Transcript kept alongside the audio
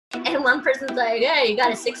And one person's like, "Hey, you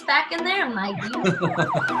got a six-pack in there?" I'm like, "You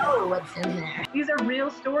know what's in there." These are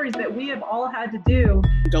real stories that we have all had to do.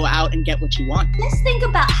 Go out and get what you want. Let's think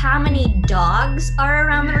about how many dogs are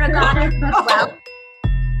around the regatta as well.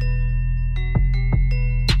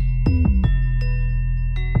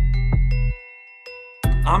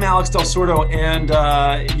 I'm Alex Del Sordo, and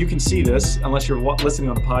you can see this unless you're listening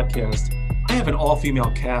on the podcast. I have an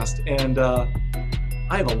all-female cast, and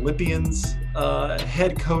I have Olympians,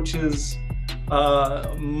 head coaches,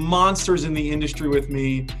 monsters in the industry with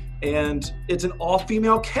me, and it's an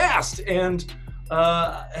all-female cast. And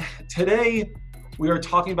today we are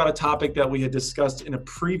talking about a topic that we had discussed in a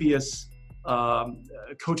previous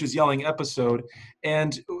Coaches Yelling episode.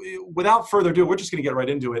 And without further ado, we're just going to get right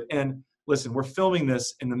into it. And listen, we're filming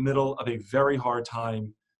this in the middle of a very hard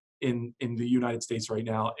time in the United States right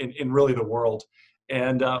now, in really the world.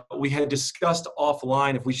 And we had discussed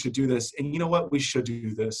offline if we should do this. And you know what? We should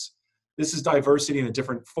do this. This is diversity in a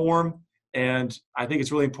different form. And I think it's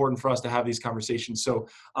really important for us to have these conversations. So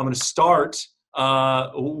I'm going to start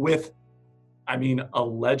with, a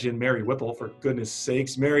legend, Mary Whipple, for goodness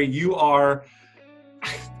sakes. Mary, you are,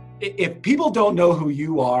 if people don't know who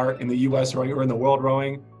you are in the U.S. rowing or in the world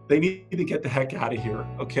rowing, they need to get the heck out of here,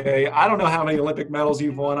 okay? I don't know how many Olympic medals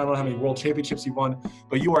you've won. I don't know how many world championships you've won,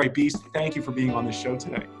 but you are a beast. Thank you for being on this show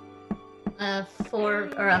today. A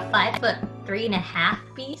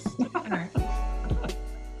 5'3.5" beast.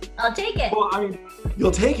 I'll take it. Well,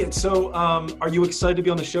 you'll take it. So are you excited to be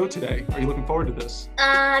on the show today? Are you looking forward to this?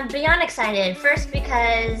 Beyond excited. First,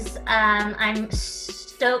 because I'm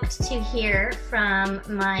stoked to hear from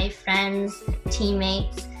my friends,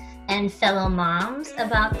 teammates, and fellow moms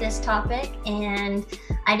about this topic, and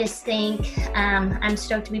I just think I'm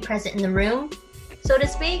stoked to be present in the room, so to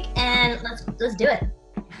speak, and let's do it.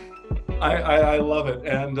 I love it.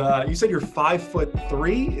 And you said you're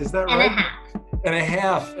 5'3", is that right? And a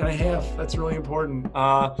half. That's really important.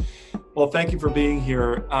 Well, thank you for being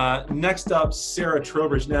here. Next up, Sarah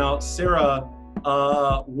Trowbridge. Now, Sarah,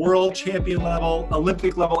 world champion level,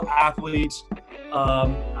 Olympic level athlete.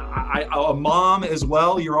 A mom as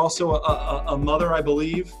well. You're also a mother, I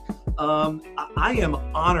believe. I am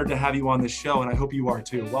honored to have you on this show, and I hope you are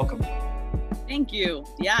too. Welcome. Thank you.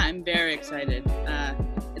 Yeah, I'm very excited.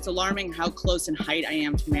 It's alarming how close in height I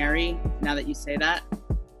am to Mary, now that you say that.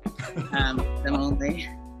 I'm only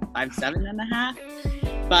 5'7.5".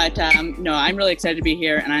 But no, I'm really excited to be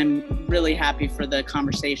here, and I'm really happy for the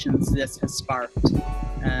conversations this has sparked.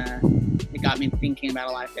 It got me thinking about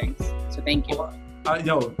a lot of things. So thank you.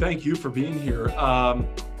 Thank you for being here.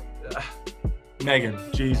 Megan.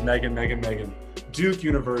 Duke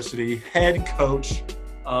University, head coach.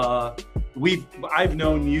 I've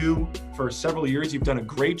known you for several years. You've done a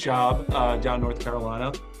great job down in North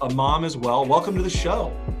Carolina. A mom as well. Welcome to the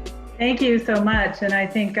show. Thank you so much. And I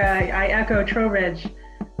think I echo Trowbridge,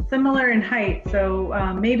 similar in height. So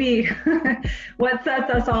maybe what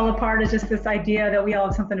sets us all apart is just this idea that we all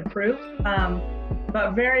have something to prove.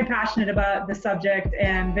 But very passionate about the subject,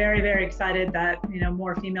 and very, very excited that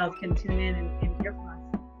more females can tune in and hear from us.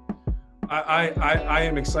 I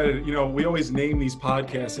am excited. We always name these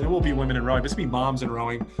podcasts, and it will be women in rowing. This will be moms in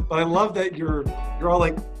rowing. But I love that you're all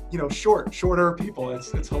like shorter people.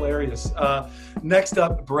 It's hilarious. Next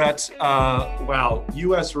up, Brett. Wow,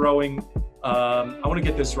 U.S. rowing. I want to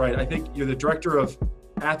get this right. I think you're the director of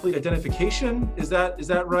athlete identification. Is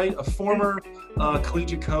that right? A former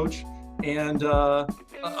collegiate coach. And a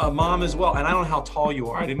mom as well. And I don't know how tall you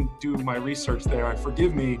are. I didn't do my research there.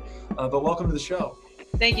 Forgive me, but welcome to the show.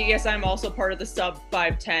 Thank you. Yes, I'm also part of the sub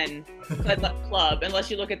 5'10" club,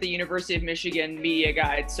 unless you look at the University of Michigan media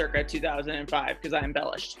guide circa 2005, because I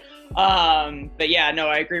embellished. But yeah, no,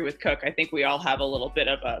 I agree with Cook. I think we all have a little bit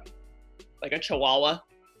of a chihuahua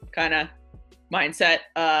kind of mindset.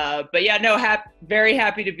 But yeah, no, very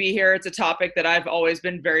happy to be here. It's a topic that I've always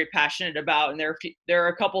been very passionate about. And there are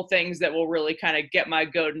a couple things that will really kind of get my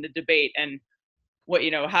goat into debate, and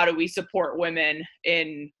how do we support women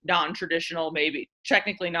in maybe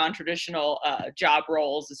technically non-traditional job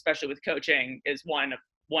roles, especially with coaching, is one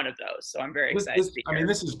of those. So I'm very excited to be here.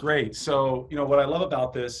 This is great. So, what I love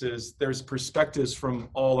about this is there's perspectives from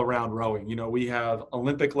all around rowing. We have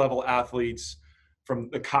Olympic level athletes from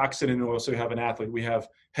the Coxon, and we also have an athlete. We have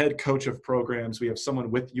head coach of programs. We have someone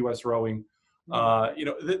with U.S. rowing.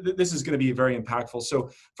 This is going to be very impactful. So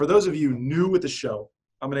for those of you new with the show,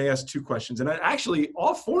 I'm going to ask two questions. And actually,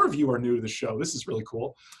 all four of you are new to the show. This is really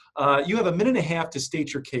cool. You have a minute and a half to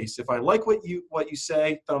state your case. If I like what you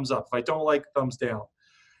say, thumbs up. If I don't like, thumbs down.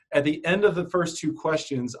 At the end of the first two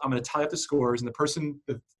questions, I'm going to tie up the scores, and the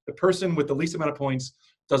person with the least amount of points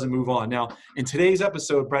doesn't move on. Now, in today's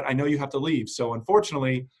episode, Brett, I know you have to leave. So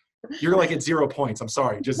unfortunately, you're like at 0 points. I'm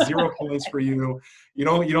sorry, just 0 points for you. You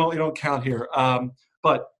don't count here.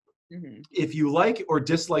 But if you like or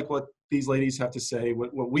dislike what these ladies have to say,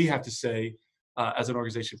 what we have to say as an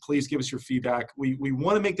organization, please give us your feedback. We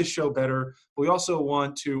want to make this show better, but we also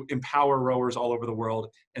want to empower rowers all over the world.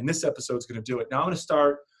 And this episode is going to do it. Now I'm going to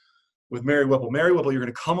start with Mary Whipple. Mary Whipple, you're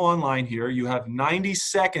going to come online here. You have 90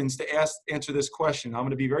 seconds to answer this question. I'm going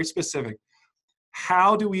to be very specific.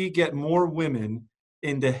 How do we get more women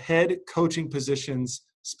into head coaching positions,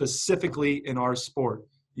 specifically in our sport?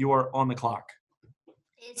 You are on the clock.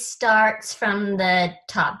 It starts from the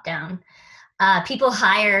top down. People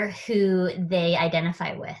hire who they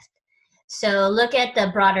identify with. So look at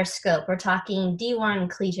the broader scope. We're talking D1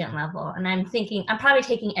 collegiate level. And I'm probably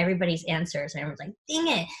taking everybody's answers. And everyone's like, dang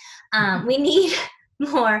it. We need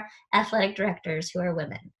more athletic directors who are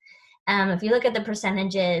women. If you look at the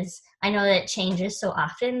percentages, I know that it changes so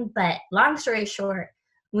often, but long story short,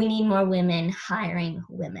 we need more women hiring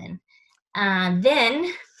women.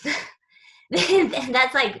 Then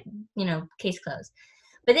that's like, case closed.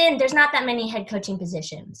 But then there's not that many head coaching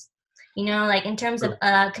positions. Like in terms of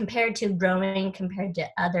compared to rowing, compared to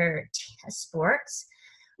other sports,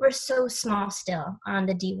 we're so small still on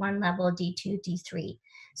the D1 level, D2, D3.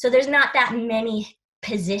 So there's not that many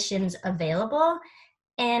positions available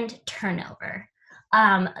and turnover.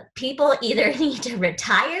 People either need to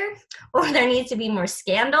retire or there needs to be more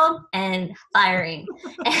scandal and firing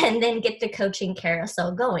and then get the coaching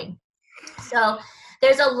carousel going. So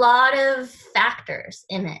there's a lot of factors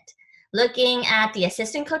in it. Looking at the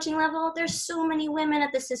assistant coaching level, there's so many women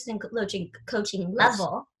at the assistant coaching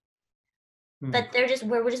level, but we're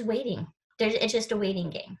just waiting. It's just a waiting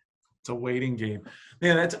game. It's a waiting game.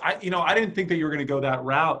 Man, I didn't think that you were going to go that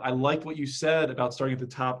route. I liked what you said about starting at the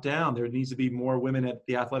top down. There needs to be more women at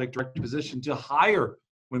the athletic director position to hire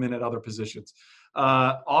women at other positions.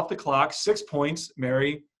 Off the clock, 6 points,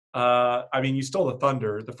 Mary. You stole the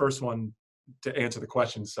thunder, the first one to answer the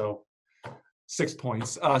question. So 6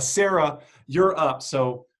 points. Sarah, you're up.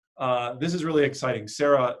 So this is really exciting.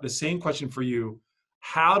 Sarah, the same question for you.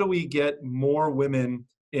 How do we get more women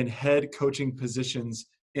in head coaching positions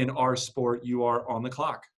in our sport? You are on the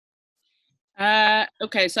clock.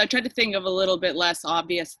 Okay, so I tried to think of a little bit less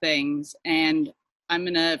obvious things, and I'm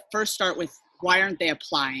going to first start with why aren't they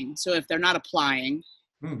applying? So if they're not applying,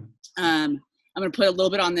 I'm going to put a little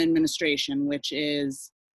bit on the administration, which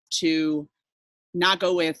is to not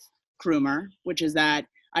go with groomer, which is that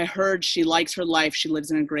I heard she likes her life, she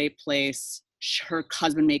lives in a great place, her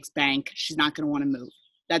husband makes bank, she's not going to want to move.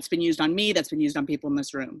 That's been used on me, that's been used on people in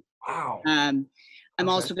this room. Wow. I'm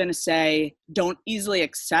also going to say, don't easily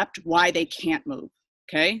accept why they can't move,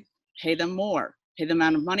 okay? Pay them more, pay the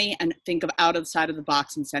amount of money, and think of out-of-the-side of the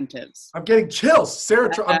box incentives. I'm getting chills, Sarah,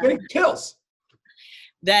 I'm getting chills.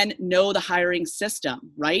 Then know the hiring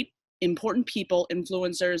system, right? Important people,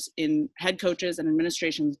 influencers in head coaches and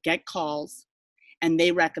administrations get calls and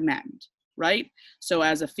they recommend, right? So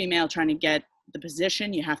as a female trying to get the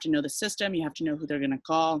position, you have to know the system, you have to know who they're going to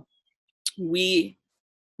call. We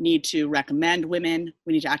need to recommend women.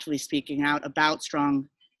 We need to actively speaking out about strong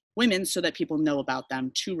women so that people know about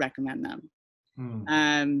them to recommend them.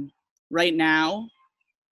 Right now,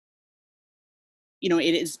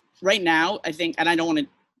 it is right now, I think, and I don't want to,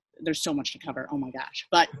 there's so much to cover. Oh my gosh.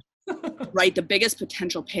 But right, the biggest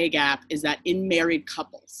potential pay gap is that in married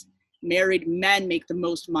couples, married men make the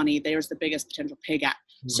most money. There's the biggest potential pay gap.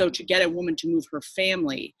 So to get a woman to move her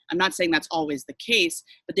family, I'm not saying that's always the case,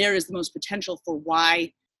 but there is the most potential for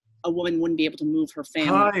why a woman wouldn't be able to move her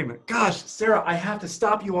family. Time. Gosh, Sarah, I have to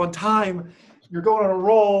stop you on time. You're going on a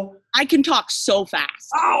roll. I can talk so fast.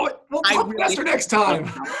 Oh, we'll talk faster next time.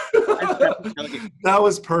 That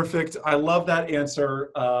was perfect. I love that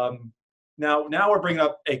answer. Now we're bringing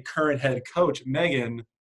up a current head coach, Megan.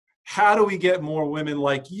 How do we get more women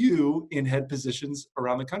like you in head positions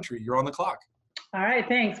around the country? You're on the clock. All right,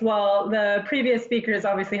 thanks. Well, the previous speakers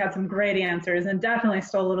obviously had some great answers and definitely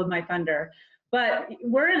stole a little of my thunder. But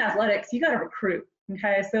we're in athletics, you got to recruit,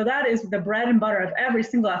 okay? So that is the bread and butter of every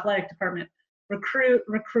single athletic department. Recruit,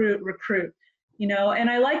 recruit, recruit. And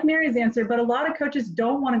I like Mary's answer, but a lot of coaches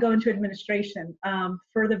don't want to go into administration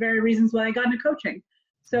for the very reasons why I got into coaching.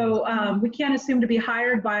 So we can't assume to be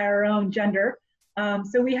hired by our own gender.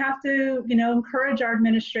 So we have to, encourage our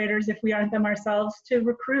administrators, if we aren't them ourselves, to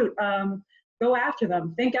recruit, go after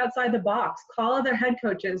them, think outside the box, call other head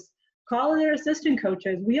coaches, call their assistant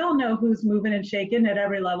coaches. We all know who's moving and shaking at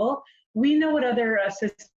every level. We know what other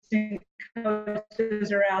assistant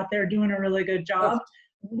coaches are out there doing a really good job.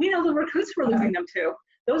 We know the recruits we're losing them to.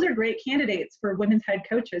 those are great candidates for women's head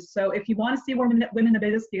coaches. So if you want to see women in the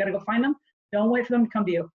business, you got to go find them. Don't wait for them to come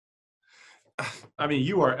to you. I mean,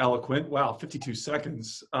 you are eloquent. Wow, 52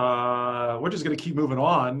 seconds. We're just going to keep moving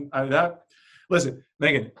on. Listen,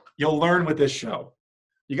 Megan, you'll learn with this show.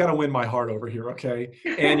 You got to win my heart over here, okay?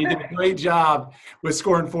 And you did a great job with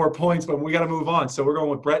scoring 4 points, but we got to move on. So we're going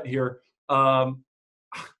with Brett here. I'm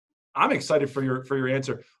excited for your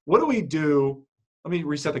answer. What do we do? Let me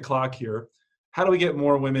reset the clock here. How do we get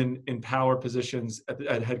more women in power positions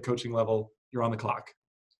at head coaching level? You're on the clock.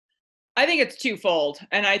 I think it's twofold.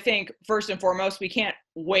 And I think first and foremost, we can't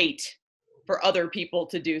wait for other people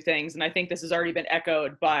to do things. And I think this has already been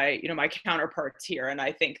echoed by, my counterparts here. And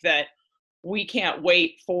I think that we can't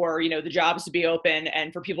wait for, the jobs to be open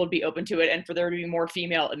and for people to be open to it and for there to be more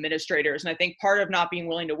female administrators. And I think part of not being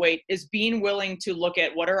willing to wait is being willing to look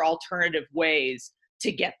at what are alternative ways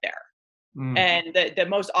to get there. And the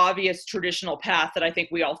most obvious traditional path that I think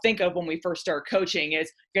we all think of when we first start coaching is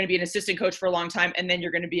you're going to be an assistant coach for a long time and then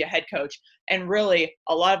you're going to be a head coach. And really,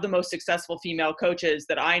 a lot of the most successful female coaches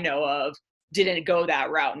that I know of didn't go that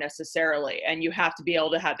route necessarily. And you have to be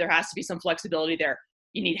able to there has to be some flexibility there.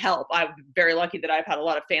 You need help. I'm very lucky that I've had a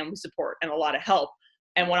lot of family support and a lot of help.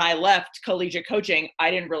 And when I left collegiate coaching,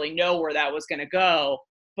 I didn't really know where that was going to go.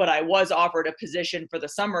 But I was offered a position for the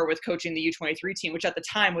summer with coaching the U23 team, which at the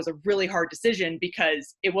time was a really hard decision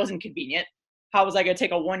because it wasn't convenient. How was I going to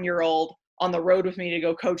take a 1-year-old on the road with me to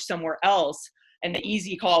go coach somewhere else? And the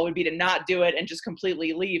easy call would be to not do it and just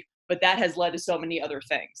completely leave. But that has led to so many other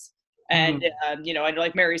things. And, and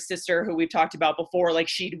like Mary's sister, who we've talked about before, like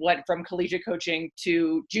she went from collegiate coaching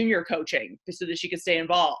to junior coaching so that she could stay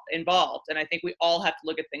involved. And I think we all have to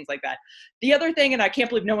look at things like that. The other thing, and I can't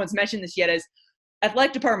believe no one's mentioned this yet, is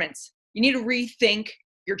athletic departments. You need to rethink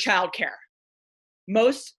your childcare.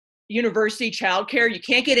 Most university childcare, you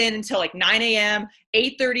can't get in until like 9 a.m.,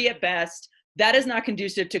 8:30 at best. That is not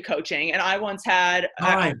conducive to coaching. And I once had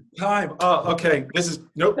time. Oh, okay. This is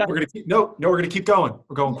nope. We're gonna keep going.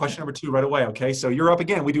 We're going question number 2 right away. Okay. So you're up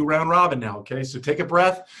again. We do round robin now. Okay. So take a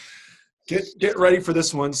breath. Get ready for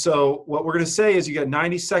this one. So what we're gonna say is you got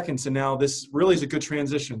 90 seconds, and now this really is a good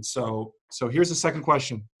transition. So here's the second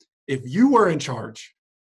question. If you were in charge,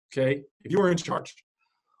 okay,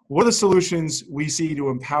 what are the solutions we see to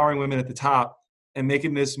empowering women at the top and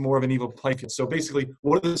making this more of an even playing field? So basically,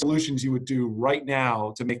 what are the solutions you would do right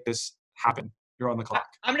now to make this happen? You're on the clock.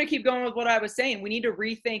 I'm going to keep going with what I was saying. We need to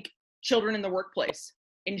rethink children in the workplace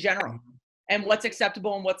in general and what's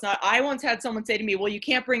acceptable and what's not. I once had someone say to me, well, you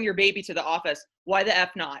can't bring your baby to the office. Why the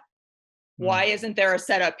F not? Why isn't there a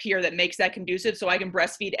setup here that makes that conducive so I can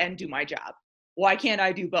breastfeed and do my job? Why can't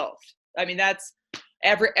I do both? I mean, that's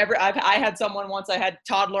I had someone once, I had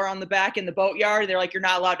toddler on the back in the boatyard. They're like, you're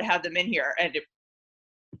not allowed to have them in here. And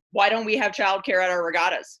why don't we have childcare at our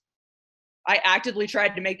regattas? I actively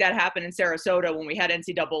tried to make that happen in Sarasota when we had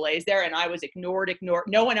NCAAs there, and I was ignored.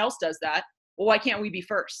 No one else does that. Well, why can't we be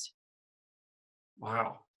first?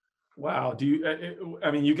 Wow. Do you,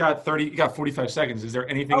 you got 45 seconds. Is there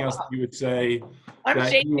anything else that you would say? I'm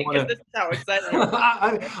shaking because this is how exciting.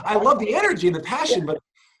 I love the energy and the passion, but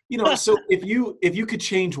so if you could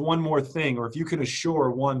change one more thing, or if you could assure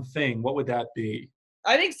one thing, what would that be?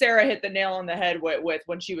 I think Sarah hit the nail on the head with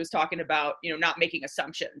when she was talking about, not making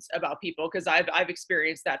assumptions about people. Cause I've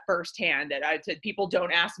experienced that firsthand, that I said, people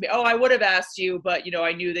don't ask me, oh, I would have asked you, but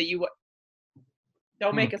I knew that you would.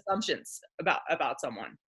 Don't make assumptions about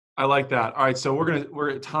someone. I like that. All right. So we're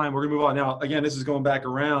at time. We're gonna move on now. Again, this is going back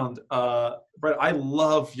around. Brett, I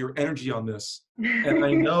love your energy on this. And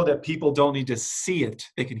I know that people don't need to see it.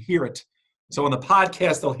 They can hear it. So on the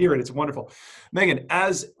podcast, they'll hear it. It's wonderful. Megan,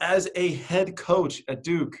 as a head coach at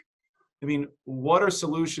Duke, what are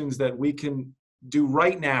solutions that we can do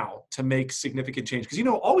right now to make significant change? Because,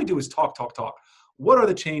 all we do is talk. What are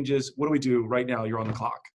the changes? What do we do right now? You're on the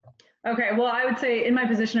clock. Okay, well, I would say in my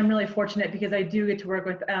position, I'm really fortunate because I do get to work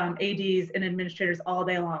with ADs and administrators all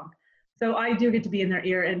day long. So I do get to be in their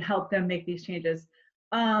ear and help them make these changes.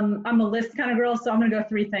 I'm a list kind of girl, so I'm going to go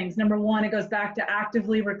 3 things. Number 1, it goes back to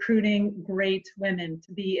actively recruiting great women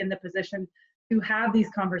to be in the position to have these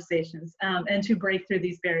conversations and to break through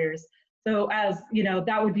these barriers. So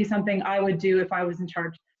that would be something I would do if I was in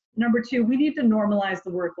charge. Number 2, we need to normalize the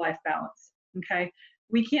work-life balance, okay?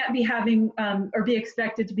 We can't be having or be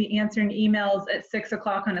expected to be answering emails at 6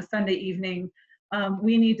 o'clock on a Sunday evening.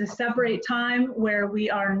 We need to separate time where we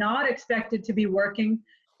are not expected to be working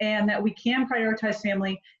and that we can prioritize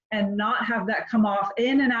family and not have that come off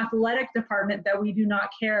in an athletic department that we do not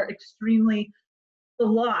care extremely a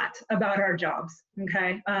lot about our jobs,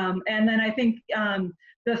 okay? And then I think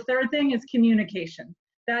the third thing is communication.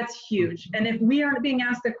 That's huge. And if we aren't being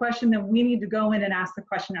asked the question, then we need to go in and ask the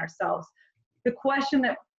question ourselves. The question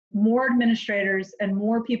that more administrators and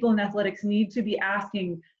more people in athletics need to be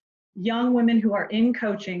asking young women who are in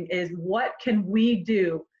coaching is, what can we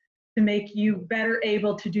do to make you better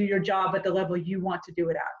able to do your job at the level you want to do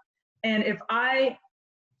it at? And if I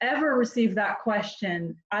ever received that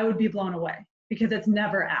question, I would be blown away, because it's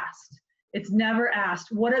never asked. It's never asked.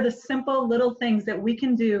 What are the simple little things that we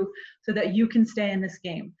can do so that you can stay in this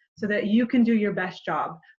game, so that you can do your best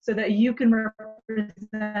job, so that you can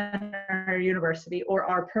represent our university or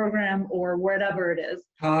our program or whatever it is?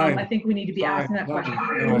 I think we need to be asking that question.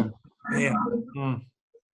 Oh, man.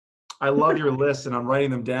 I love your list, and I'm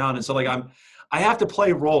writing them down. And so like I have to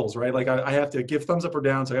play roles, right? Like I have to give thumbs up or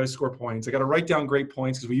down. So I got to score points. I got to write down great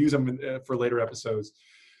points because we use them for later episodes.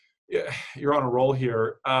 You're on a roll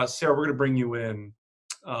here. Sarah, we're going to bring you in.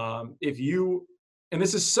 If you, and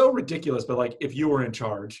this is so ridiculous, but like if you were in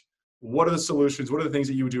charge, what are the solutions? What are the things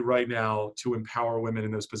that you would do right now to empower women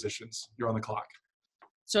in those positions? You're on the clock.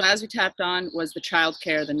 So as we tapped on was the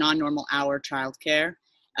childcare, the non-normal hour childcare.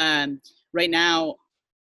 Right now,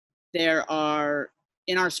 there are,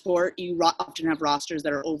 in our sport, you often have rosters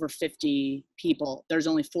that are over 50 people. There's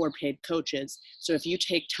only 4 paid coaches. So if you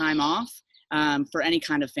take time off for any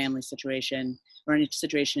kind of family situation or any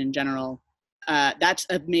situation in general, that's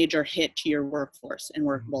a major hit to your workforce and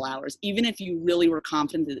workable hours. Even if you really were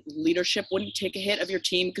confident that leadership wouldn't take a hit of your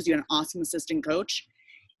team because you had an awesome assistant coach,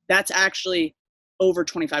 that's actually over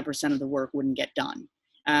 25% of the work wouldn't get done,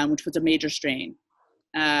 which puts a major strain.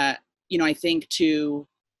 I think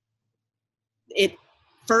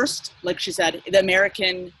first, like she said, the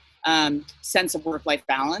American sense of work-life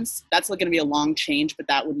balance, that's going to be a long change, but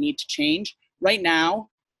that would need to change. Right now,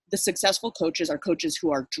 the successful coaches are coaches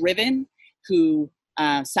who are driven, who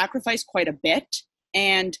sacrifice quite a bit,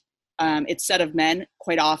 and it's said of men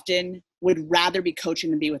quite often would rather be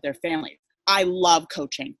coaching than be with their family. I love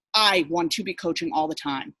coaching. I want to be coaching all the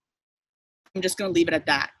time. I'm just going to leave it at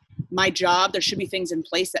that. My job, there should be things in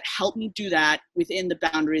place that help me do that within the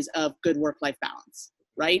boundaries of good work-life balance,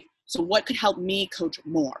 right? So what could help me coach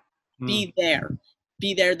more? Be there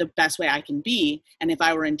the best way I can be. And if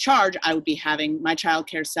I were in charge, I would be having my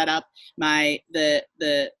childcare set up,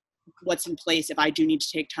 the what's in place if I do need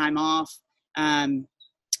to take time off, and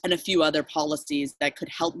a few other policies that could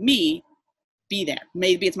help me be there.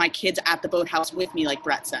 Maybe it's my kids at the boathouse with me, like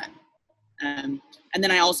Brett said. And then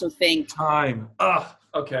I also think time.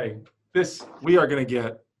 Okay. We're going to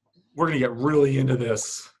get really into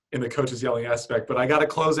this in the coaches yelling aspect, but I got to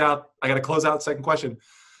close out second question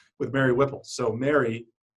with Mary Whipple. So Mary,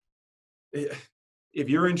 if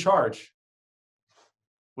you're in charge,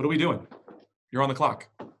 what are we doing? You're on the clock.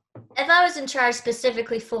 If I was in charge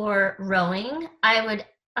specifically for rowing, I would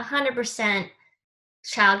 100%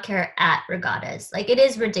 childcare at regattas. Like, it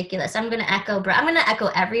is ridiculous. I'm going to echo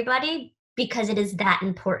everybody because it is that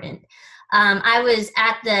important. I was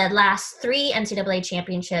at the last 3 NCAA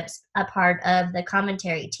championships, a part of the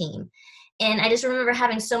commentary team. And I just remember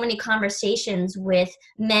having so many conversations with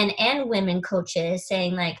men and women coaches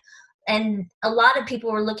saying like, and a lot of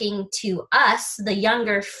people were looking to us, the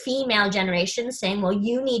younger female generation, saying, well,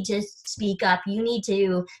 you need to speak up. You need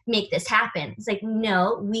to make this happen. It's like,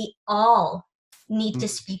 no, we all need to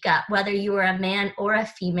speak up, whether you are a man or a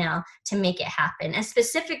female, to make it happen. And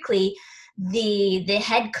specifically, the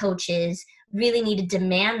head coaches really need to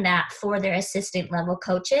demand that for their assistant level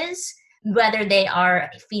coaches, whether they are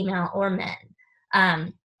female or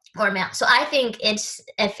men. Or male. So I think if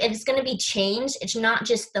it's going to be changed, it's not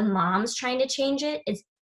just the moms trying to change it, it's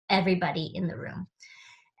everybody in the room.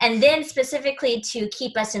 And then specifically to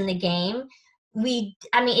keep us in the game,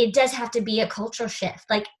 it does have to be a cultural shift.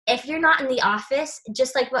 Like, if you're not in the office,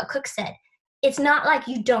 just like what Cook said, it's not like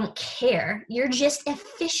you don't care. You're just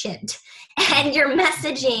efficient and you're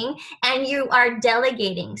messaging and you are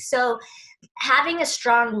delegating. So having a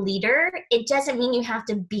strong leader, it doesn't mean you have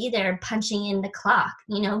to be there punching in the clock.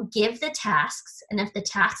 Give the tasks, and if the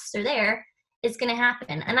tasks are there, it's going to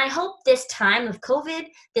happen. And I hope this time of COVID,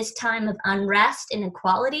 this time of unrest and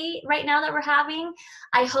inequality right now that we're having,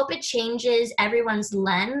 I hope it changes everyone's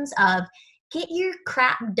lens of get your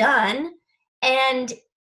crap done, and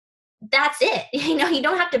that's it. You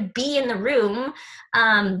don't have to be in the room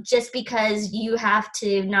just because you have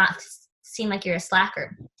to not seem like you're a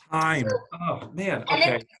slacker. Time. Oh man. And okay.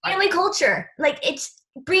 then family culture. Like, it's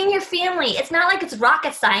bring your family. It's not like it's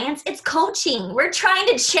rocket science. It's coaching. We're trying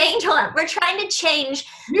to change. Hold on. We're trying to change.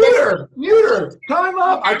 Muter. Time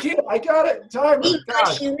up. I can't. I got it. Time. Be good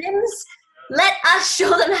humans. Let us show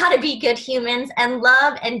them how to be good humans and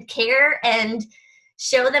love and care and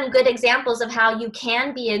show them good examples of how you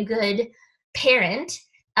can be a good parent.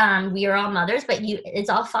 We are all mothers, but it's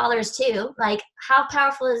all fathers too. Like, how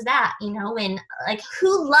powerful is that? When like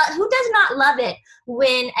who does not love it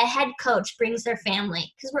when a head coach brings their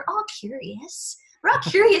family? Because we're all curious. We're all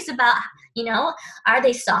curious about, are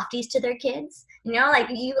they softies to their kids? Like,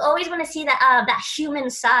 you always want to see that human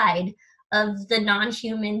side of the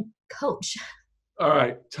non-human coach. All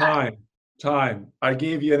right, time. I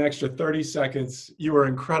gave you an extra 30 seconds. You were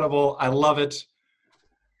incredible. I love it.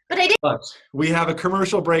 But we have a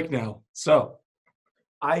commercial break now. So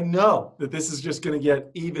I know that this is just going to get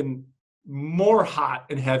even more hot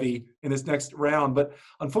and heavy in this next round. But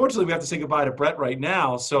unfortunately, we have to say goodbye to Brett right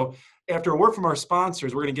now. So after a word from our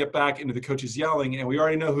sponsors, we're going to get back into the coaches yelling. And we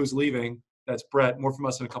already know who's leaving. That's Brett. More from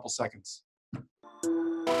us in a couple seconds.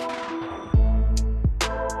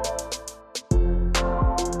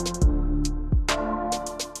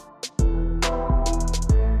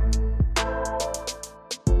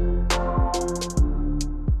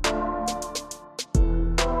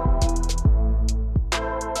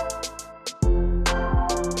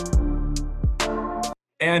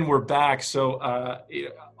 And we're back. So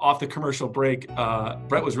off the commercial break,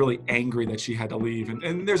 Brett was really angry that she had to leave.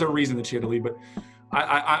 And there's a reason that she had to leave. But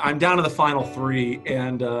I'm down to the final three.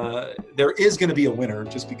 And there is going to be a winner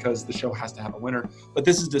just because the show has to have a winner. But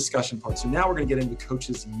this is discussion part. So now we're going to get into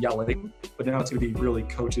coaches yelling. But now it's going to be really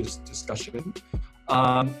coaches discussion.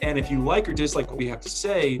 And if you like or dislike what we have to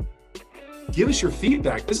say, give us your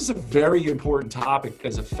feedback. This is a very important topic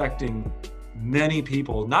that's affecting many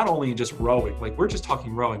people, not only in just rowing, like we're just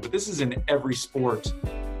talking rowing, but this is in every sport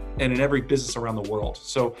and in every business around the world.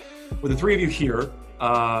 So with the three of you here,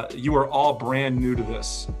 you are all brand new to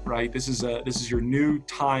this, right? This is your new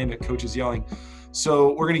time at Coaches Yelling.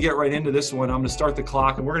 So we're going to get right into this one. I'm going to start the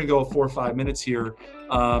clock and we're going to go 4 or 5 minutes here.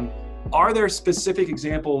 Are there specific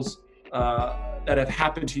examples that have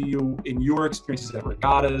happened to you in your experiences at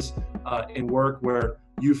regattas, in work, where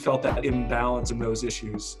you felt that imbalance in those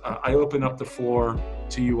issues? I open up the floor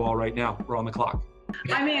to you all right now. We're on the clock.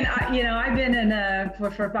 I mean, I've been in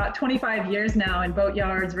for about 25 years now in boat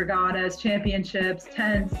yards, regattas, championships,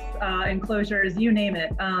 tents, enclosures, you name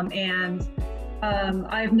it.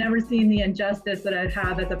 I've never seen the injustice that I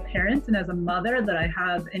have as a parent and as a mother that I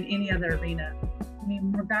have in any other arena. I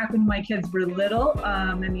mean, back when my kids were little,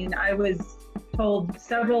 I was told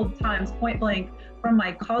several times point blank from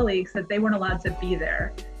my colleagues that they weren't allowed to be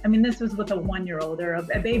there. I mean, this was with a 1-year-old or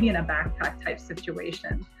a baby in a backpack type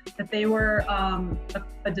situation, that they were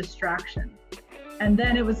a distraction. And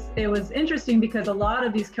then it was interesting because a lot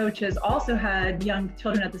of these coaches also had young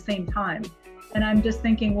children at the same time. And I'm just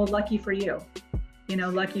thinking, well, lucky for you.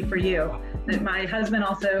 Lucky for you. That my husband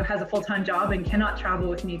also has a full-time job and cannot travel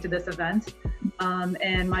with me to this event.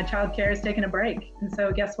 And my child care is taking a break. And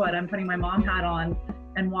so guess what? I'm putting my mom hat on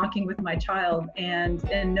and walking with my child. And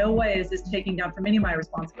in no way is this taking down from any of my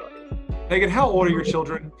responsibilities. Megan, how old are your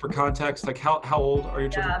children, for context? Like how old are your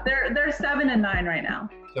children? Yeah, they're 7 and 9 right now.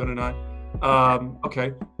 7 and 9.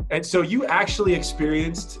 Okay. And so you actually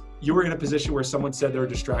you were in a position where someone said they're a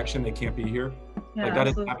distraction, they can't be here? Yeah, like that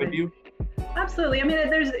absolutely. has happened to you? Absolutely. I mean,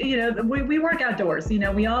 there's, we work outdoors,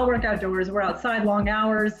 we all work outdoors. We're outside long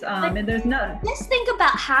hours, and there's no. Just think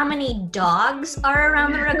about how many dogs are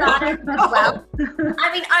around the regatta as well.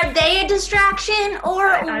 I mean, are they a distraction or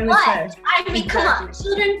what? I mean, come on,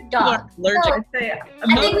 children, dogs.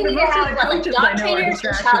 I think we need to have dog trainers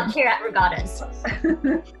and child care at regattas.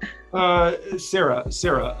 Sarah,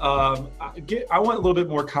 I want a little bit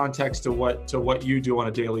more context to what you do on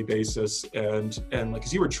a daily basis, and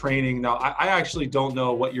because you were training. Now, I actually don't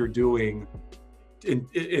know what you're doing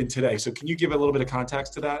in today. So, can you give a little bit of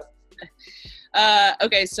context to that?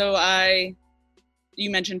 Okay, so you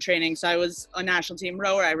mentioned training. So I was a national team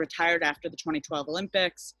rower. I retired after the 2012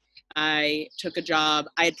 Olympics. I took a job.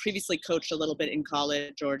 I had previously coached a little bit in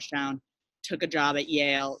college, Georgetown. Took a job at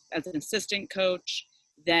Yale as an assistant coach.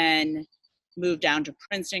 Then moved down to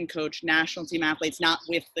Princeton, coach national team athletes, not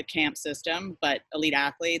with the camp system, but elite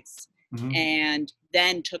athletes. Mm-hmm. And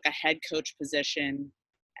then took a head coach position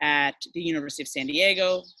at the University of San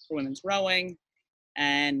Diego for women's rowing,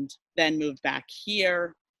 and then moved back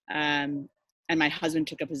here. And my husband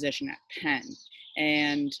took a position at Penn.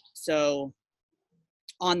 And so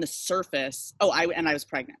on the surface, I was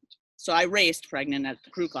pregnant. So I raced pregnant at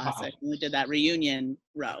the Crew Classic. Wow. And we did that reunion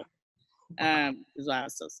row. I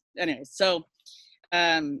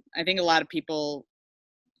think a lot of people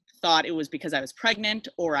thought it was because I was pregnant,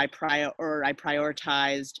 or I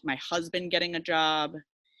prioritized my husband getting a job,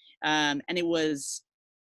 and it was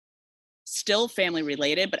still family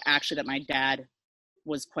related, but actually that my dad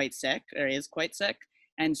was quite sick, or is quite sick,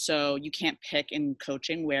 And so you can't pick in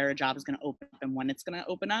coaching where a job is going to open up and when it's going to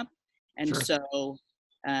open up. And Sure. so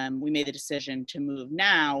we made the decision to move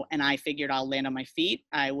now, and I figured I'll land on my feet.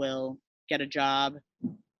 I will get a job.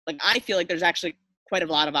 Like, I feel like there's actually quite a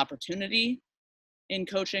lot of opportunity in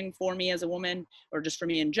coaching for me as a woman, or just for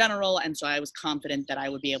me in general. And so I was confident that I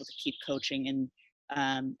would be able to keep coaching in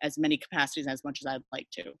as many capacities as much as I'd like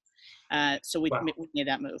to. So we made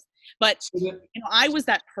that move. But, I was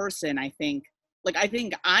that person, I think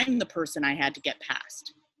I'm the person I had to get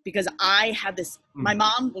past, because I had this, my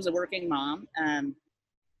mom was a working mom and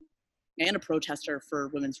a protester for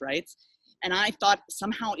women's rights. And I thought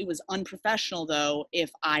somehow it was unprofessional, though,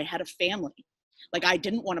 if I had a family. Like, I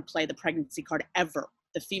didn't want to play the pregnancy card ever,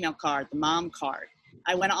 the female card, the mom card.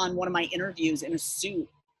 I went on one of my interviews in a suit,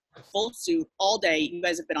 full suit, all day. You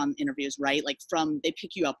guys have been on interviews, right? Like, they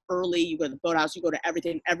pick you up early, you go to the boathouse, you go to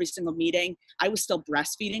everything, every single meeting. I was still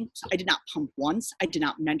breastfeeding. So I did not pump once. I did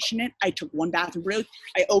not mention it. I took one bathroom break.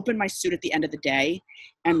 I opened my suit at the end of the day,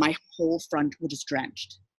 and my whole front was just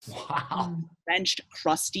drenched. Wow. Drenched,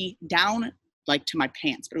 crusty, down like to my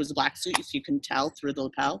pants, but it was a black suit, so you couldn't tell through the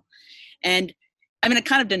lapel. And I mean, I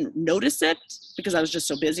kind of didn't notice it because I was just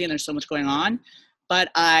so busy and there's so much going on. But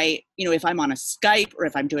if I'm on a Skype or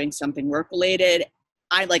if I'm doing something work related,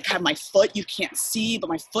 I like have my foot, you can't see, but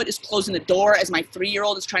my foot is closing the door as my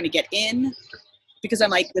 3-year-old is trying to get in, because I'm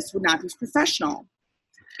like, this would not be professional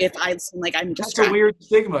if I seem like I'm just. That's a weird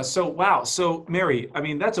stigma. So, wow. So, Mary, I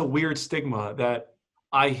mean, that's a weird stigma that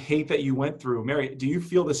I hate that you went through. Mary, do you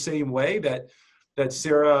feel the same way that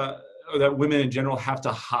Sarah, or that women in general have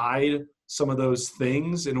to hide some of those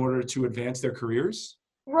things in order to advance their careers?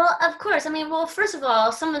 Well, of course. I mean, first of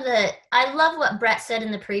all, I love what Brett said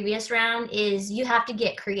in the previous round is you have to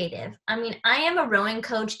get creative. I mean, I am a rowing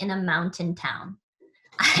coach in a mountain town.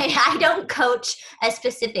 I don't coach a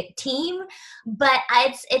specific team, but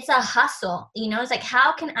it's a hustle. It's like,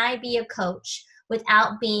 how can I be a coach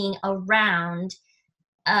without being around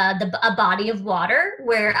a body of water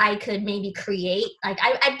where I could maybe create, like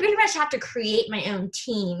I pretty much have to create my own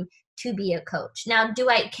team to be a coach. Now,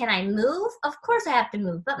 can I move? Of course I have to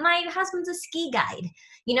move, but my husband's a ski guide.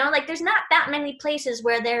 Like there's not that many places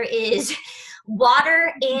where there is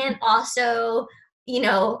water and also,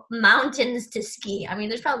 mountains to ski. I mean,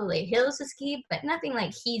 there's probably hills to ski, but nothing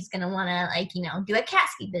like he's going to want to do a cat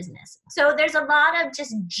ski business. So there's a lot of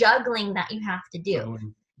just juggling that you have to do.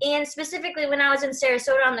 And specifically when I was in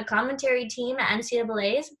Sarasota on the commentary team at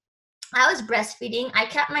NCAAs, I was breastfeeding. I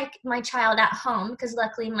kept my child at home because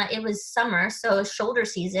luckily it was summer, so shoulder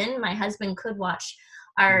season. My husband could watch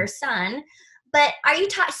our son. But are you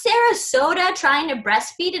Sarasota trying to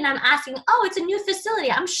breastfeed? And I'm asking, it's a new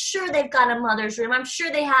facility. I'm sure they've got a mother's room. I'm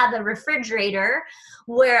sure they have a refrigerator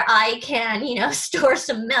where I can, store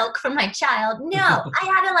some milk for my child. No, I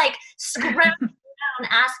had to scramble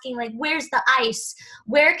asking where's the ice,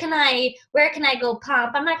 where can I go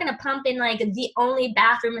pump. I'm not going to pump in the only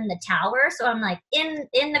bathroom in the tower, so I'm in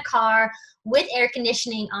the car with air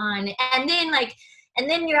conditioning on, and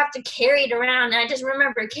then you have to carry it around. And I just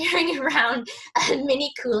remember carrying around a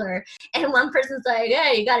mini cooler, and one person's like,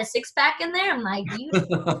 hey, you got a 6-pack in there? I'm like, you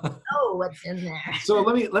know what's in there. So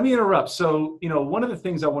let me interrupt. So, one of the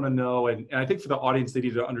things I want to know, and I think for the audience, they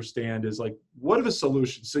need to understand is what are the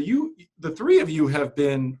solutions? So the three of you have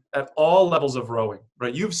been at all levels of rowing,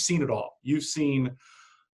 right? You've seen it all. You've seen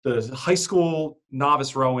the high school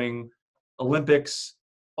novice rowing, Olympics,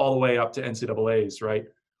 all the way up to NCAAs, right?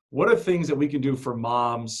 What are things that we can do for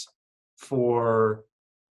moms, for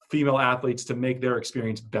female athletes to make their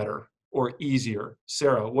experience better or easier?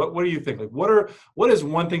 Sarah, what do you think? What is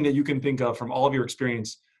one thing that you can think of from all of your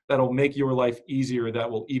experience that'll make your life easier,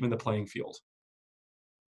 that will even the playing field?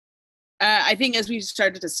 I think, as we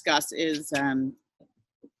started to discuss, is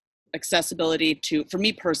accessibility for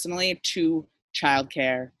me personally, to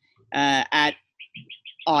childcare at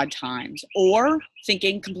odd times, or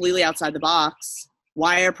thinking completely outside the box.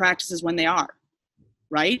 Why are practices when they are,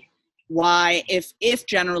 right? Why, if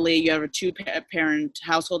generally you have a 2-parent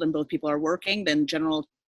household and both people are working, then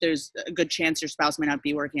there's a good chance your spouse may not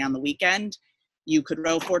be working on the weekend. You could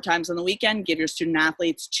row 4 times on the weekend, give your student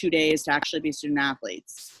athletes 2 days to actually be student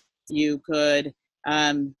athletes. You could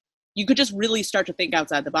just really start to think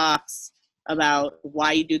outside the box about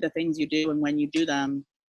why you do the things you do and when you do them.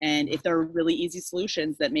 And if there are really easy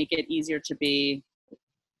solutions that make it easier to be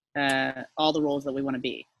all the roles that we want to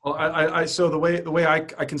be. Well, so the way I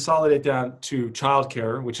consolidate down to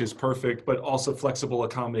childcare, which is perfect, but also flexible,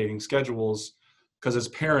 accommodating schedules. Because as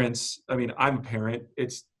parents, I mean, I'm a parent.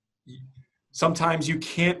 It's sometimes you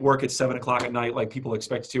can't work at 7 o'clock at night like people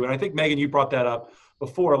expect to. And I think, Megan, you brought that up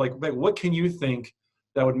before. What can you think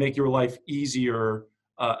that would make your life easier.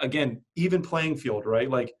 Again, even playing field, right?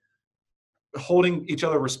 Like holding each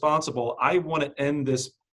other responsible. I want to end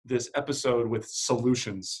this episode with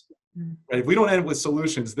solutions. Right? If we don't end with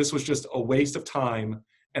solutions, this was just a waste of time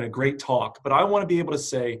and a great talk. But I want to be able to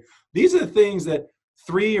say, these are the things that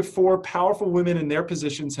 3 or 4 powerful women in their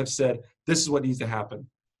positions have said, this is what needs to happen.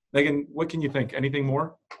 Megan, what can you think? Anything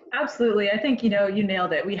more? Absolutely. I think, you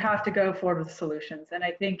nailed it. We have to go forward with solutions. And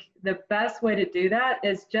I think the best way to do that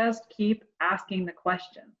is just keep asking the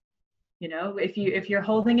question. If you're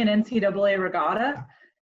holding an NCAA regatta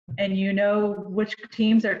and you know which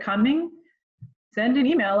teams are coming, send an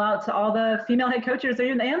email out to all the female head coaches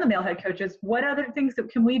and the male head coaches. What other things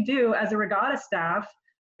can we do as a regatta staff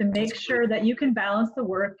to make sure that you can balance the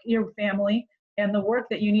work, your family, and the work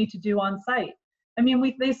that you need to do on site? I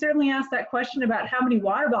mean, they certainly asked that question about how many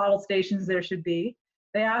water bottle stations there should be.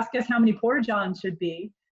 They ask us how many porta johns should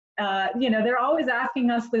be. They're always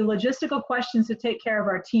asking us the logistical questions to take care of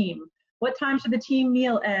our team. What time should the team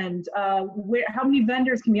meal end? How many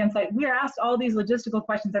vendors can be on site? We are asked all these logistical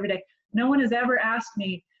questions every day. No one has ever asked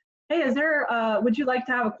me, hey, would you like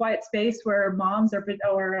to have a quiet space where moms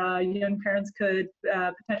or young parents could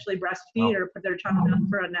potentially breastfeed or put their child down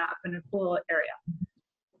for a nap in a cool area?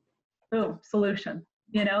 Boom, solution.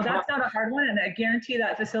 That's not a hard one, and I guarantee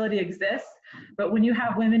that facility exists. But when you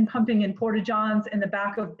have women pumping in porta johns in the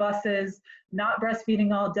back of buses, not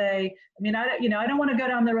breastfeeding all day, I don't want to go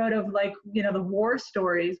down the road of the war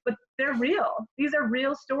stories, but they're real. These are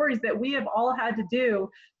real stories that we have all had to do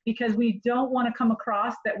because we don't want to come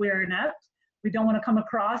across that we're inept. We don't want to come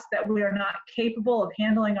across that we are not capable of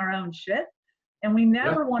handling our own shit. And we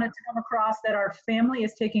never want it to come across that our family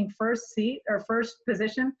is taking first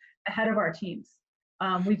position ahead of our teams.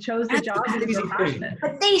 We chose the job because we're passionate.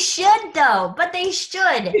 But they should, though. They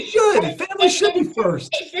should. Family should be first.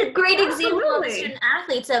 It's a great example of student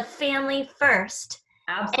athletes of family first.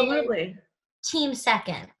 Absolutely. Team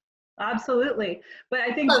second. Absolutely. But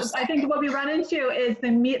I think what we run into is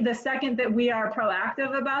the second that we are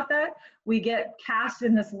proactive about that, we get cast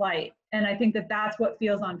in this light. And I think that's what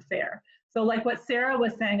feels unfair. So like what Sarah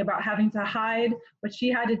was saying about having to hide what she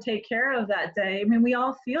had to take care of that day, we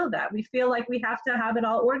all feel that. We feel like we have to have it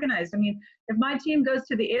all organized. If my team goes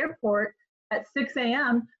to the airport at 6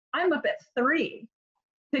 a.m., I'm up at 3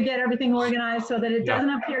 to get everything organized so that it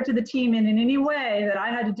doesn't appear to the team in any way that I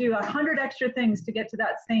had to do 100 extra things to get to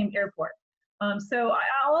that same airport. All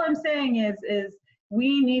I'm saying is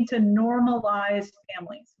we need to normalize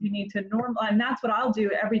families. We need to and that's what I'll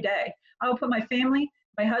do every day. I'll put my family,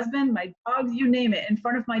 my husband, my dogs, you name it, in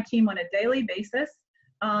front of my team on a daily basis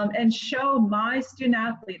and show my student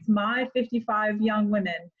athletes, my 55 young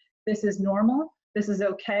women, this is normal, this is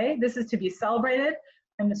okay, this is to be celebrated.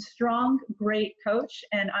 I'm a strong, great coach,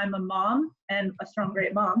 and I'm a mom and a strong,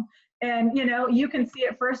 great mom. And, you can see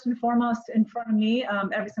it first and foremost in front of me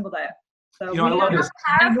every single day. So I love this.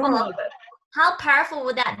 How powerful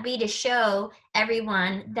would that be to show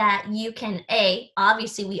everyone that you can,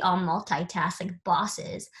 obviously we all multitask like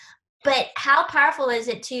bosses, but how powerful is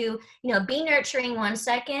it to, be nurturing 1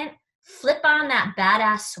 second, flip on that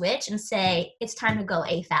badass switch and say, it's time to go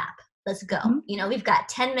AFAP. Let's go. Mm-hmm. We've got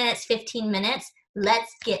 10 minutes, 15 minutes.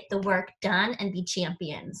 Let's get the work done and be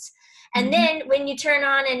champions. And then when you turn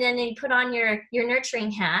on and then you put on your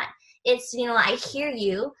nurturing hat, it's, I hear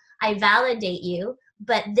you, I validate you,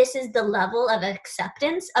 but this is the level of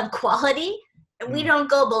acceptance of quality. We don't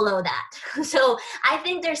go below that. So I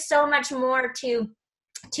think there's so much more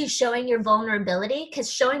to showing your vulnerability,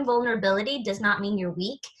 because showing vulnerability does not mean you're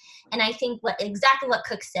weak. And I think exactly what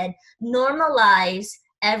Cook said, normalize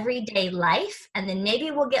everyday life, and then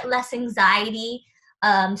maybe we'll get less anxiety.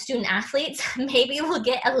 Student athletes, maybe we'll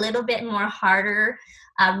get a little bit more harder,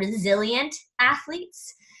 resilient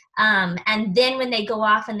athletes. And then when they go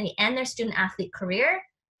off and they end their student athlete career,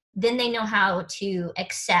 then they know how to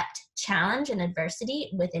accept challenge and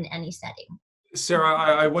adversity within any setting. Sarah,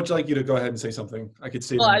 I would like you to go ahead and say something. I could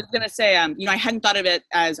see. Well, I was going to say, I hadn't thought of it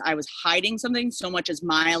as I was hiding something so much as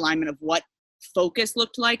my alignment of what focus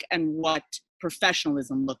looked like and what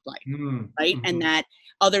professionalism looked like, right? And that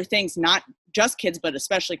other things, not just kids, but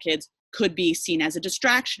especially kids, could be seen as a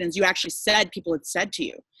distraction, as you actually said, people had said to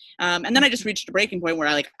you. And then I just reached a breaking point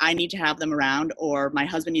where I need to have them around, or my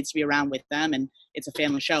husband needs to be around with them, and it's a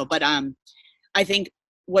family show. But I think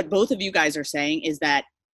what both of you guys are saying is that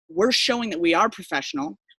we're showing that we are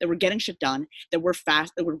professional, that we're getting shit done, that we're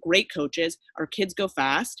fast, that we're great coaches, our kids go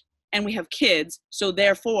fast, and we have kids. So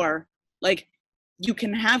therefore, you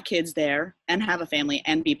can have kids there and have a family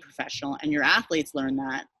and be professional, and your athletes learn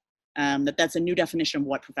that. That's a new definition of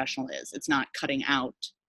what professional is. It's not cutting out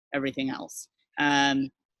everything else.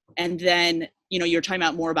 And then, you're talking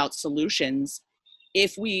about more about solutions.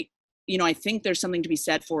 If we, I think there's something to be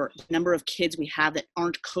said for the number of kids we have that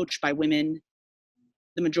aren't coached by women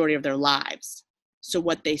the majority of their lives. So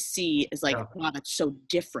what they see is like, wow, that's so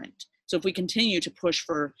different. So if we continue to push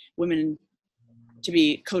for women to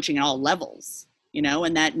be coaching at all levels,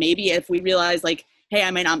 and that maybe if we realize like, hey,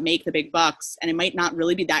 I might not make the big bucks and it might not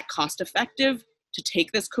really be that cost effective to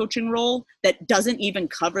take this coaching role that doesn't even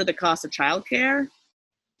cover the cost of childcare.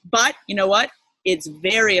 But you know what? It's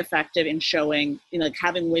very effective in showing, like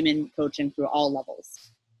having women coaching through all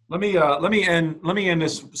levels. Let me end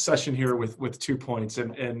this session here with 2 points,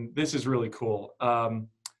 and this is really cool.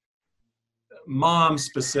 Moms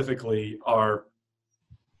specifically are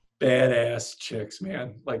badass chicks,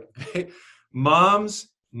 man. Like moms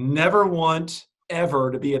never want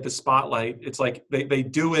ever to be at the spotlight. It's like they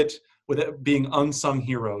do it with it being unsung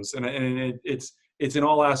heroes, and it's in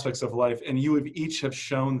all aspects of life. And you each have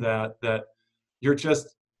shown that you're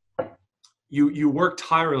just you work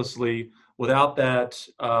tirelessly without that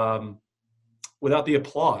without the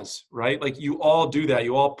applause, right? Like you all do that.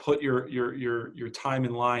 You all put your time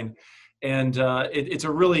in line. And it's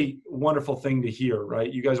a really wonderful thing to hear,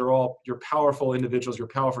 right? You guys you're powerful individuals, you're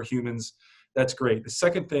powerful humans. That's great. The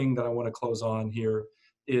second thing that I want to close on here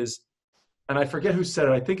is, and I forget who said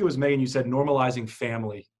it, I think it was Megan, you said normalizing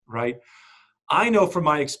family, right? I know from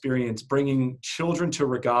my experience bringing children to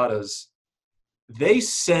regattas, they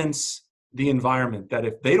sense the environment that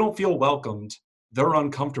if they don't feel welcomed, they're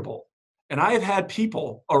uncomfortable. And I have had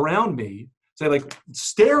people around me say, like,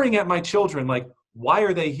 staring at my children, like, why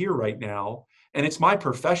are they here right now? And it's my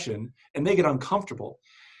profession, and they get uncomfortable.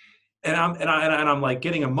 And I'm like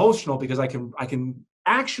getting emotional because I can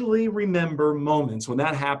actually remember moments when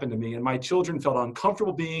that happened to me, and my children felt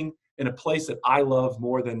uncomfortable being in a place that I love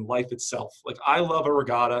more than life itself. Like I love a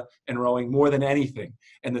regatta and rowing more than anything.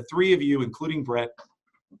 And the three of you, including Brett,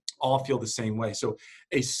 all feel the same way. So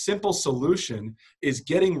a simple solution is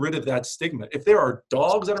getting rid of that stigma. If there are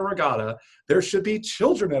dogs at a regatta, there should be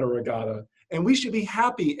children at a regatta, and we should be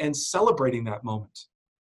happy and celebrating that moment.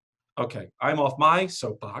 Okay, I'm off my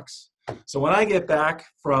soapbox. So when I get back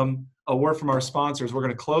from a word from our sponsors, we're going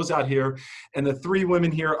to close out here, and the three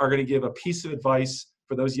women here are going to give a piece of advice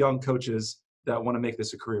for those young coaches that want to make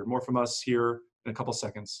this a career. More from us here in a couple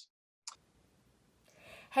seconds.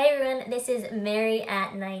 Hey everyone, this is Mary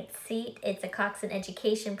at Ninth Seat. It's a Coxon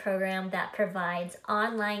education program that provides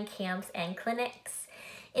online camps and clinics,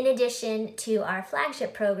 in addition to our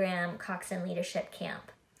flagship program, Coxon Leadership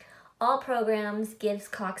Camp. All programs gives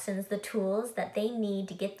Coxons the tools that they need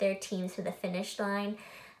to get their teams to the finish line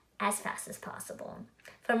as fast as possible.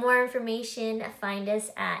 For more information, find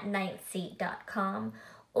us at ninthseat.com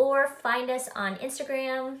or find us on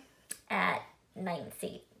Instagram at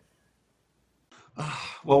ninthseat.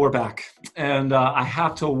 Well, we're back, and I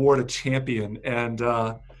have to award a champion, and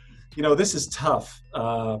this is tough.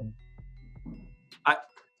 I'll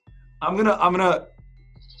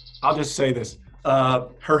just say this.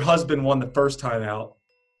 Her husband won the first time out,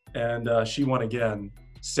 and she won again.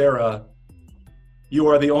 Sarah, you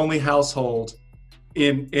are the only household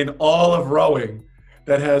in all of rowing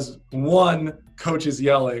that has won Coaches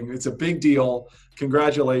Yelling. It's a big deal.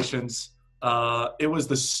 Congratulations. It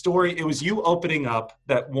was you opening up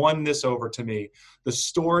that won this over to me. The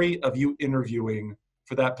story of you interviewing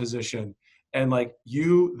for that position. And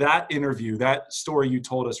that interview, that story you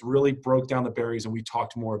told us really broke down the barriers, and we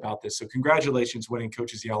talked more about this. So congratulations winning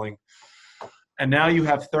Coaches Yelling. And now you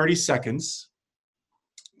have 30 seconds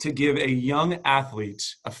to give a young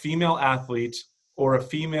athlete, a female athlete, or a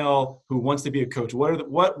female who wants to be a coach.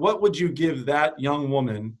 What would you give that young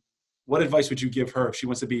woman? What advice would you give her if she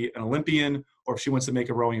wants to be an Olympian or if she wants to make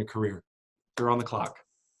rowing a career? You're on the clock.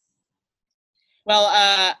 Well,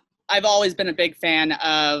 I've always been a big fan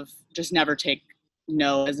of just never take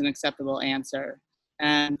no as an acceptable answer.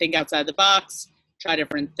 And think outside the box, try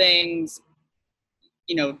different things,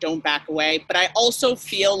 don't back away. But I also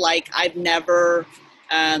feel like I've never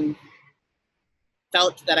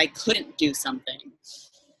felt that I couldn't do something.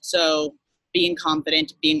 So being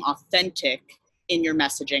confident, being authentic in your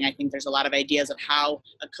messaging. I think there's a lot of ideas of how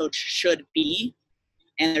a coach should be,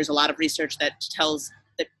 and there's a lot of research that tells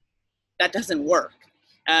that doesn't work.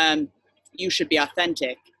 You should be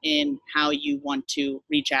authentic in how you want to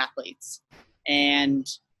reach athletes. And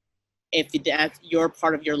if your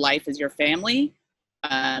part of your life is your family,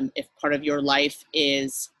 if part of your life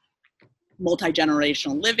is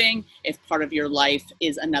multi-generational living, if part of your life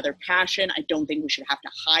is another passion, I don't think we should have to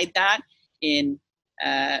hide that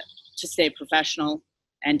to stay professional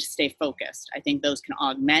and to stay focused. I think those can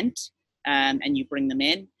augment and you bring them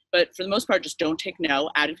in. but for the most part, just don't take no,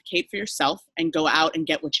 advocate for yourself, and go out and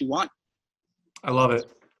get what you want. I love it.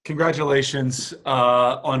 Congratulations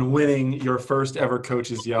on winning your first ever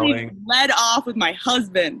Coaches Yelling. Led off with my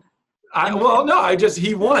husband.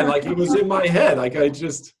 He won. Like, it was in my head. Like,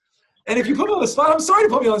 and if you put me on the spot, I'm sorry to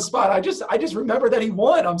put me on the spot. I just remember that he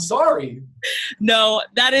won. I'm sorry. No,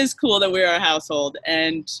 that is cool that we're a household,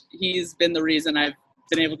 and he's been the reason I've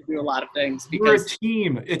been able to do a lot of things. You're a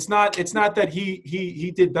team. It's not that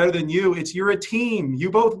he did better than you. It's you're a team. You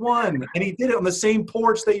both won, and he did it on the same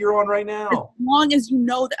porch that you're on right now. As long as you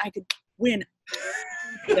know that I could win.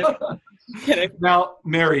 Now,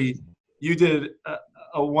 Mary, you did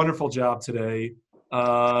a wonderful job today.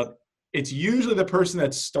 It's usually the person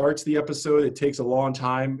that starts the episode. It takes a long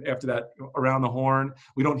time after that around the horn.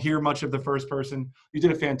 We don't hear much of the first person. You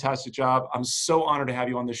did a fantastic job. I'm so honored to have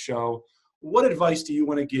you on the show. What advice do you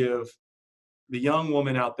want to give the young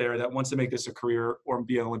woman out there that wants to make this a career or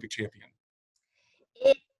be an Olympic champion?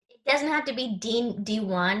 It doesn't have to be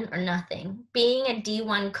D1 or nothing. Being a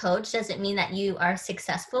D1 coach doesn't mean that you are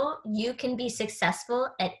successful. You can be successful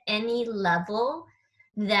at any level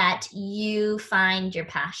that you find your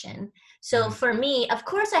passion. So for me, of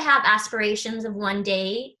course, I have aspirations of one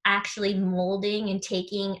day actually molding and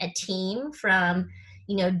taking a team from,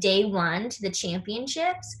 day one to the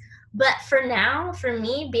championships. But for now, for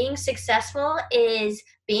me, being successful is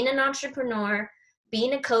being an entrepreneur,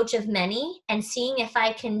 being a coach of many, and seeing if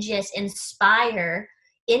I can just inspire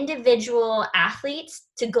individual athletes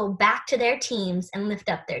to go back to their teams and lift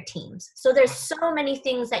up their teams. So there's so many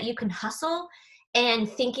things that you can hustle and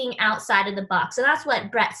thinking outside of the box. And that's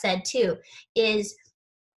what Brett said too, is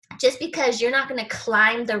just because you're not going to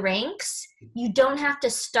climb the ranks, you don't have to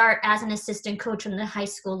start as an assistant coach from the high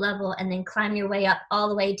school level and then climb your way up all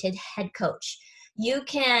the way to head coach. You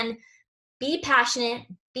can be passionate,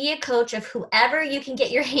 be a coach of whoever you can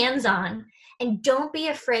get your hands on, and don't be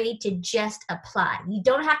afraid to just apply. You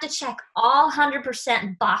don't have to check all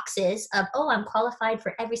 100% boxes of, I'm qualified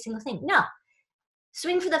for every single thing. No.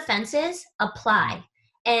 Swing for the fences, apply.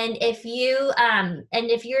 And if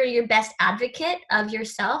you're your best advocate of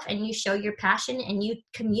yourself and you show your passion and you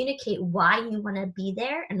communicate why you want to be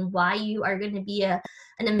there and why you are going to be an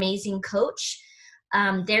amazing coach,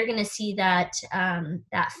 they're going to see that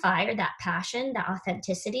fire, that passion, that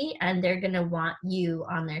authenticity, and they're going to want you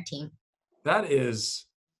on their team. That is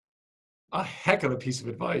a heck of a piece of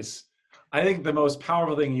advice. I think the most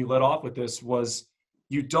powerful thing you led off with this was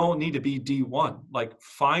you don't need to be D1. Like,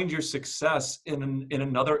 find your success in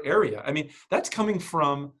another area. I mean, that's coming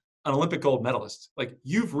from an Olympic gold medalist. Like,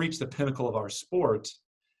 you've reached the pinnacle of our sport,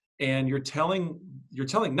 and you're telling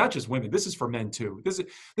not just women. This is for men too.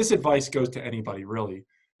 This advice goes to anybody, really.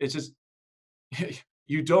 It's just,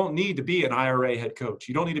 you don't need to be an IRA head coach.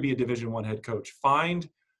 You don't need to be a Division I head coach. Find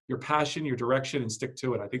your passion, your direction, and stick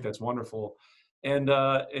to it. I think that's wonderful. And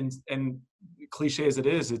cliche as it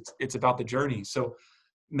is, it's about the journey. So,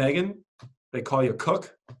 Megan, they call you a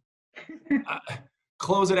cook.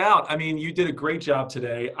 Close it out. I mean, you did a great job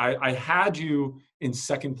today. I had you in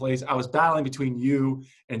second place. I was battling between you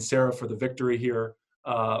and Sarah for the victory here.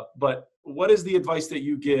 But what is the advice that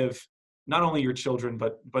you give not only your children,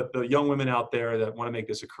 but the young women out there that want to make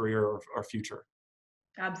this a career or future?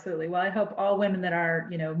 Absolutely. Well, I hope all women that are,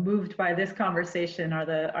 moved by this conversation are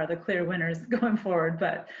the clear winners going forward.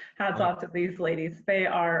 But hats off to these ladies. They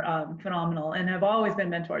are phenomenal and have always been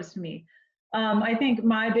mentors to me. I think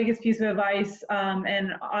my biggest piece of advice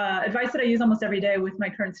and advice that I use almost every day with my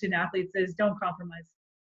current student athletes is don't compromise.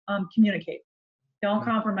 Communicate. Don't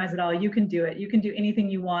compromise at all. You can do it. You can do anything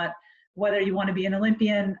you want, whether you want to be an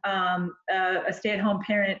Olympian, a stay-at-home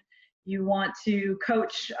parent, you want to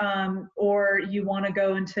coach, or you want to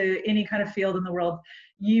go into any kind of field in the world.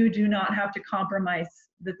 You do not have to compromise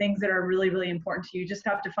the things that are really, really important to you. You just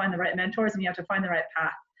have to find the right mentors and you have to find the right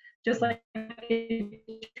path. Just like a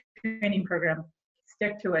training program,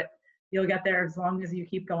 stick to it. You'll get there as long as you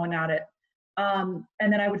keep going at it. And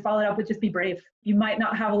then I would follow it up with just be brave. You might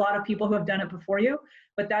not have a lot of people who have done it before you,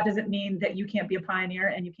 but that doesn't mean that you can't be a pioneer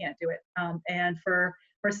and you can't do it. And for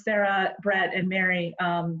Sarah, Brett, and Mary,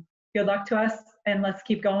 good luck to us, and let's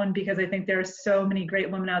keep going, because I think there's so many great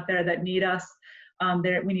women out there that need us.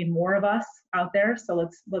 We need more of us out there. So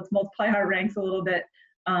let's multiply our ranks a little bit.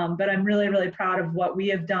 But I'm really, really proud of what we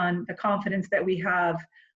have done, the confidence that we have,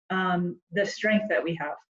 the strength that we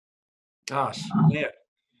have. Gosh, man.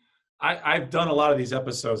 I've done a lot of these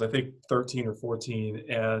episodes, I think 13 or 14.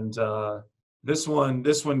 And this one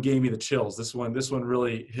gave me the chills. This one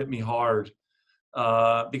really hit me hard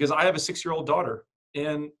because I have a 6-year-old daughter,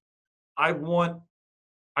 and I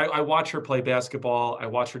watch her play basketball. I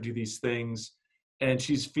watch her do these things, and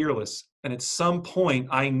she's fearless. And at some point,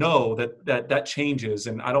 I know that changes,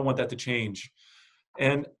 and I don't want that to change.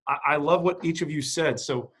 And I love what each of you said.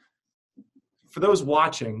 So for those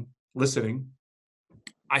watching, listening,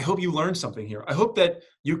 I hope you learned something here. I hope that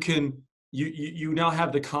you now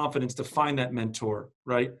have the confidence to find that mentor,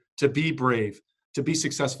 right? To be brave, to be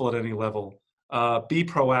successful at any level, be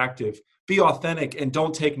proactive, be authentic, and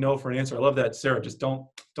don't take no for an answer. I love that, Sarah. Just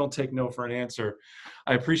don't take no for an answer.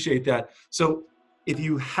 I appreciate that. So if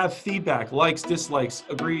you have feedback, likes, dislikes,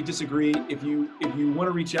 agree, disagree, if you want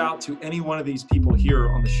to reach out to any one of these people here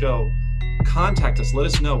on the show, contact us. Let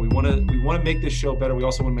us know. We want to make this show better. We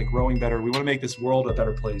also want to make rowing better. We want to make this world a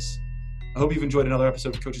better place. I hope you've enjoyed another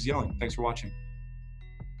episode of Coaches Yelling. Thanks for watching.